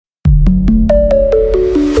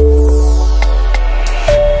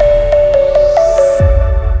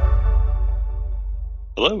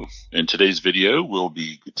Hello. In today's video, we'll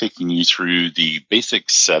be taking you through the basic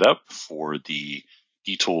setup for the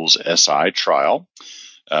DTools SI trial.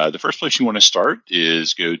 The first place you want to start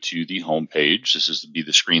is go to the home page. This is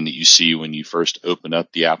the screen that you see when you first open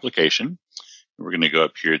up the application. We're going to go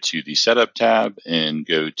up here to the Setup tab and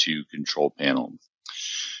go to Control Panel.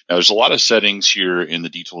 Now, there's a lot of settings here in the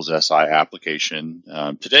DTools SI application.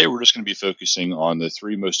 Today, we're just going to be focusing on the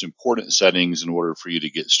three most important settings in order for you to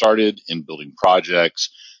get started in building projects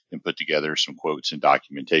and put together some quotes and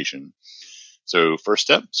documentation. So first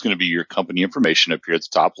step is going to be your company information up here at the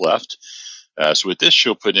top left. So with this,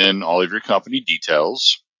 you'll put in all of your company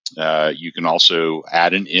details. You can also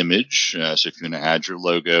add an image. So if you're going to add your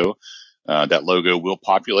logo, that logo will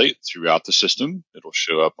populate throughout the system. It'll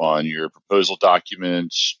show up on your proposal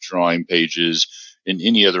documents, drawing pages, and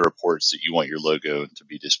any other reports that you want your logo to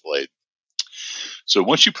be displayed. So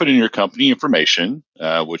once you put in your company information,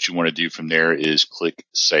 what you want to do from there is click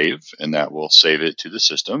Save, and that will save it to the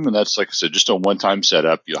system. And that's, like I said, just a one-time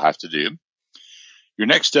setup you'll have to do. Your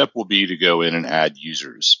next step will be to go in and add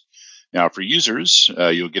users. Now, for users,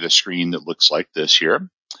 you'll get a screen that looks like this here,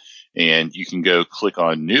 and you can go click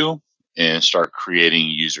on New and start creating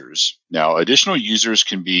users. Now, additional users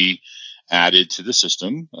can be added to the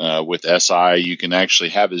system. With SI, you can actually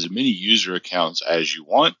have as many user accounts as you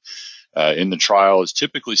want. In the trial, it's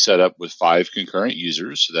typically set up with 5 concurrent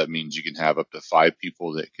users. So that means you can have up to 5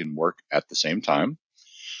 people that can work at the same time.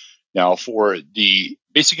 Now, for the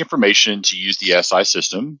basic information to use the SI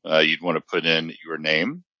system, you'd want to put in your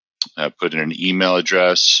name, put in an email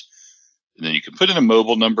address, and then you can put in a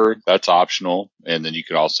mobile number. That's optional. And then you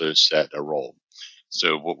can also set a role.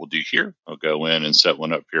 So what we'll do here, I'll go in and set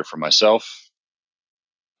one up here for myself.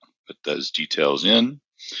 Put those details in.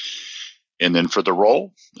 And then for the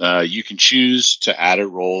role, you can choose to add a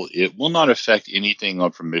role. It will not affect anything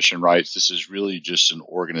on permission rights. This is really just an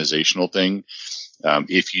organizational thing.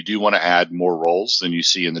 If you do want to add more roles than you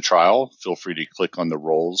see in the trial, feel free to click on the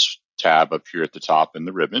Roles tab up here at the top in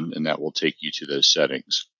the ribbon, and that will take you to those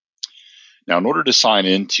settings. Now, in order to sign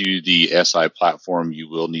into the SI platform, you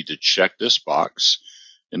will need to check this box,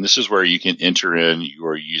 and this is where you can enter in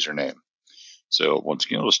your username. So once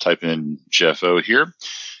again, let's type in Jeff O here.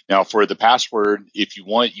 Now, for the password, if you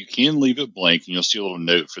want, you can leave it blank, and you'll see a little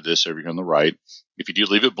note for this over here on the right. If you do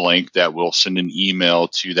leave it blank, that will send an email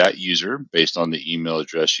to that user based on the email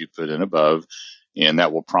address you put in above, and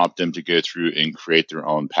that will prompt them to go through and create their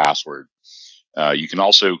own password. You can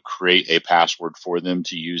also create a password for them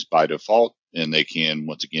to use by default, and they can,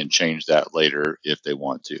 once again, change that later if they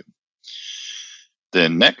want to.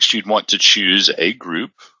 Then next, you'd want to choose a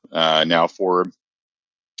group. Now, for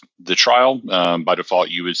the trial, by default,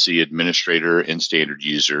 you would see administrator and standard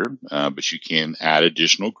user, but you can add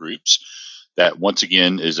additional groups. That, once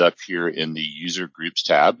again, is up here in the user groups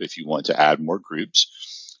tab if you want to add more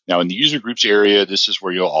groups. Now, in the user groups area, this is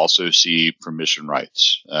where you'll also see permission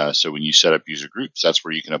rights. So when you set up user groups, that's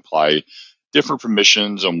where you can apply different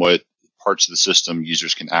permissions on what parts of the system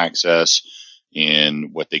users can access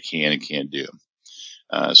and what they can and can't do.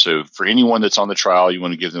 So for anyone that's on the trial, you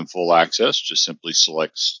want to give them full access, just simply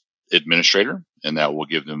select administrator, and that will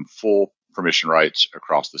give them full permission rights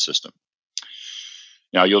across the system.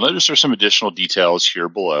 Now, you'll notice there's some additional details here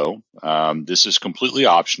below. This is completely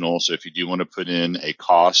optional, so if you do want to put in a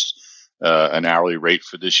cost, an hourly rate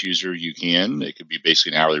for this user, you can. It could be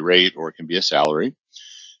basically an hourly rate, or it can be a salary.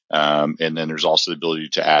 And then there's also the ability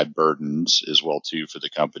to add burdens as well, too, for the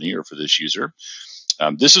company or for this user.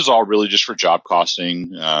 This is all really just for job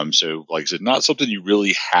costing. So like I said, not something you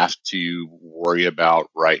really have to worry about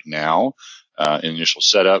right now in initial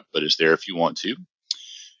setup, but it's there if you want to.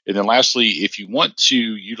 And then lastly, if you want to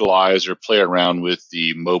utilize or play around with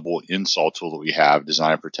the mobile install tool that we have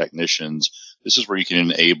designed for technicians, this is where you can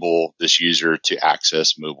enable this user to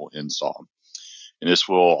access mobile install. And this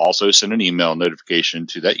will also send an email notification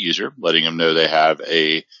to that user, letting them know they have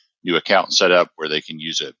a new account set up where they can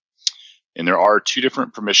use it. And there are 2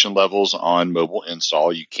 different permission levels on mobile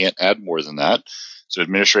install. You can't add more than that. So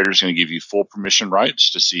administrator is going to give you full permission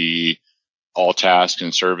rights to see all tasks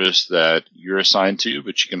and service that you're assigned to,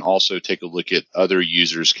 but you can also take a look at other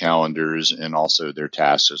users' calendars and also their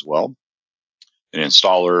tasks as well. An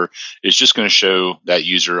installer is just going to show that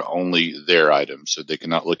user only their items, so they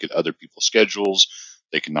cannot look at other people's schedules.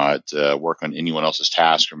 They cannot work on anyone else's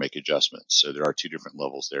task or make adjustments. So there are 2 different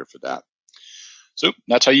levels there for that. So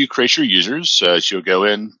that's how you create your users. So you'll go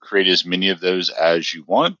in, create as many of those as you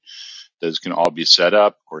want. Those can all be set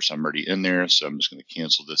up. Of course, I'm already in there, so I'm just going to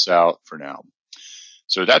cancel this out for now.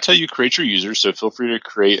 So that's how you create your users. So feel free to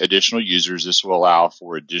create additional users. This will allow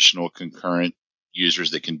for additional concurrent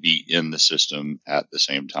users that can be in the system at the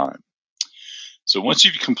same time. So once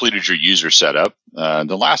you've completed your user setup,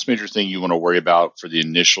 the last major thing you want to worry about for the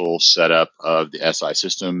initial setup of the SI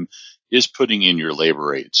system is putting in your labor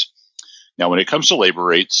rates. Now, when it comes to labor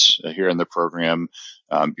rates here in the program,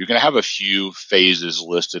 you're going to have a few phases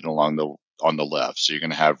listed on the left. So you're going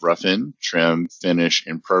to have rough-in, trim, finish,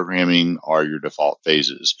 and programming are your default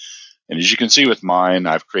phases. And as you can see with mine,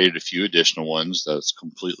 I've created a few additional ones that's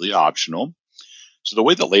completely optional. So the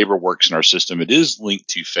way that labor works in our system, it is linked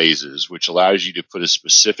to phases, which allows you to put a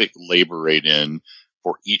specific labor rate in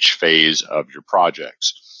for each phase of your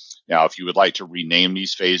projects. Now, if you would like to rename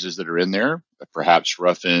these phases that are in there, perhaps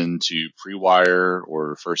rough-in to pre-wire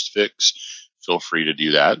or first fix, feel free to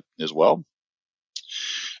do that as well.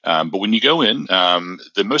 But when you go in,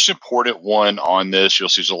 the most important one on this, you'll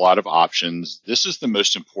see there's a lot of options. This is the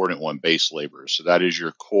most important one, base labor. So that is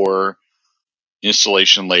your core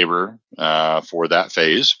installation labor for that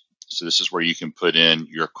phase. So this is where you can put in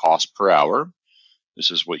your cost per hour.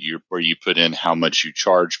 This is where you put in how much you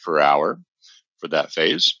charge per hour for that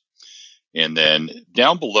phase. And then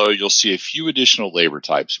down below, you'll see a few additional labor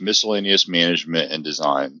types: miscellaneous, management, and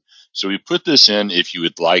design. So we put this in if you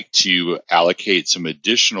would like to allocate some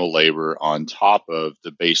additional labor on top of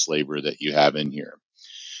the base labor that you have in here.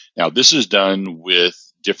 Now, this is done with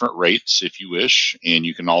different rates if you wish, and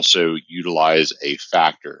you can also utilize a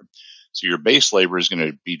factor. So your base labor is going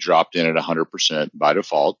to be dropped in at 100% by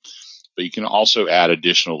default, but you can also add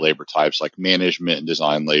additional labor types like management and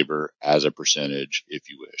design labor as a percentage if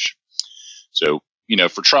you wish. So,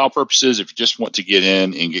 for trial purposes, if you just want to get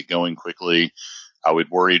in and get going quickly, I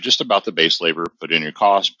would worry just about the base labor. Put in your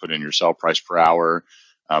cost, put in your sell price per hour.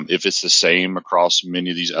 If it's the same across many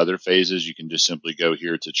of these other phases, you can just simply go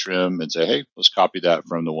here to trim and say, hey, let's copy that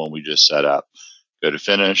from the one we just set up. Go to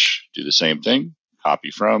finish, do the same thing,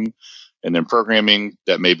 copy from, and then programming,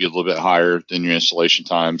 that may be a little bit higher than your installation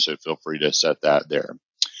time, so feel free to set that there.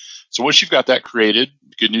 So once you've got that created,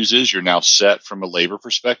 the good news is you're now set from a labor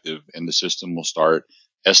perspective, and the system will start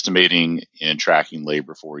estimating and tracking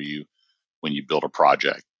labor for you when you build a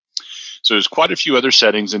project. So there's quite a few other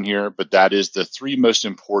settings in here, but that is the three most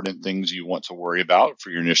important things you want to worry about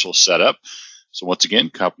for your initial setup. So once again,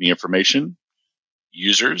 company information,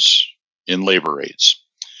 users, and labor rates.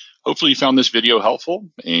 Hopefully you found this video helpful,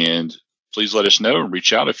 and please let us know and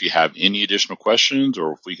reach out if you have any additional questions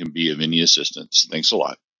or if we can be of any assistance. Thanks a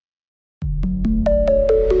lot.